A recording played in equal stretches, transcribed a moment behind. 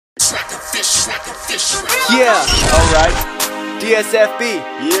Yeah, alright. D.S.F.B.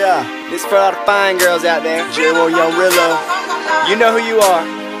 Yeah, this for all the fine girls out there. J-Woe, young Rillo. You know who you are.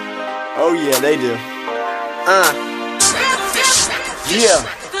 Oh yeah, they do. Yeah.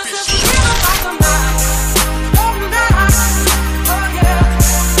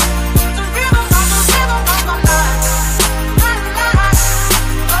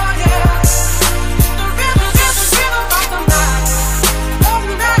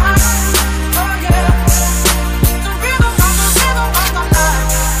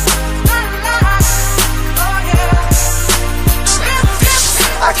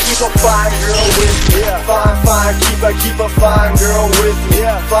 Keep a fine girl with me. Fine, keep a fine girl with me.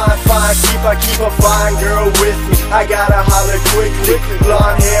 Fine, keep a fine girl with me. I gotta holler quickly.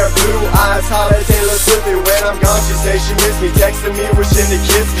 Blonde hair, blue eyes, holler Taylor Swift. When I'm gone, she say she miss me, texting me, wishing to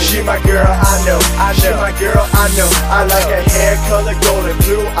kiss me. She my girl, I know. She my girl, I know. I like her hair color golden,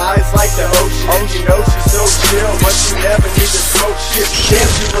 blue eyes like the ocean. And you know she's so chill, but she never need to smoke shit. Damn,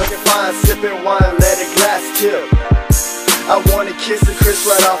 she looking fine, sipping wine, let it glass tip. I wanna kiss her crisp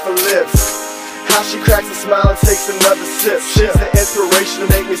right off her lips. How she cracks a smile and takes another sip. She's the inspiration to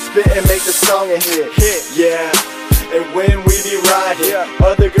make me spit and make the song a hit. Yeah, and when we be riding,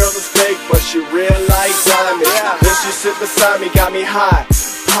 other girls is fake, but she real like diamond. Then she sit beside me, got me high,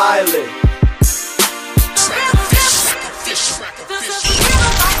 pilot.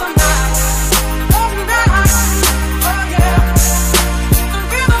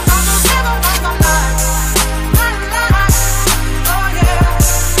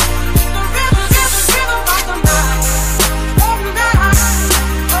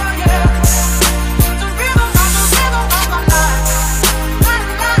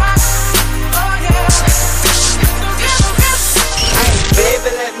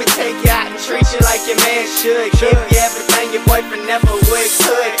 Like your man should. Give you everything your boyfriend never would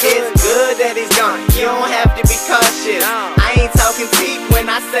could. It's good that he's gone, you don't have to be cautious. I ain't talking cheap when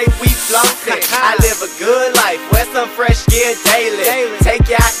I say we flossing. I live a good life, wear some fresh gear daily. Take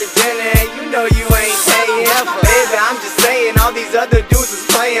you out to dinner and you know you ain't paying. Baby, I'm just saying, all these other dudes is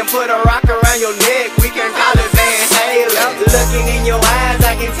playing. Put a rock around your neck, we can call it Van Halen. Looking in your eyes,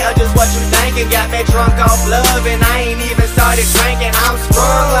 I can tell just what you thinking. Got me drunk off love and I ain't even started drinking. I'm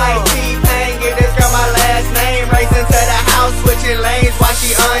sprung like T-Pain. Give this girl my last name. Racing to the house, switching lanes while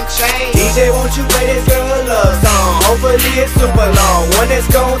she unchained. DJ, won't you play this girl a love song? Hopefully it's super long, when it's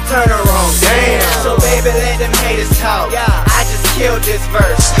gon' turn her on. Damn. So baby, let them haters talk. I just killed this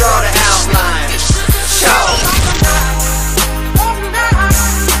verse, draw the outline. Ciao.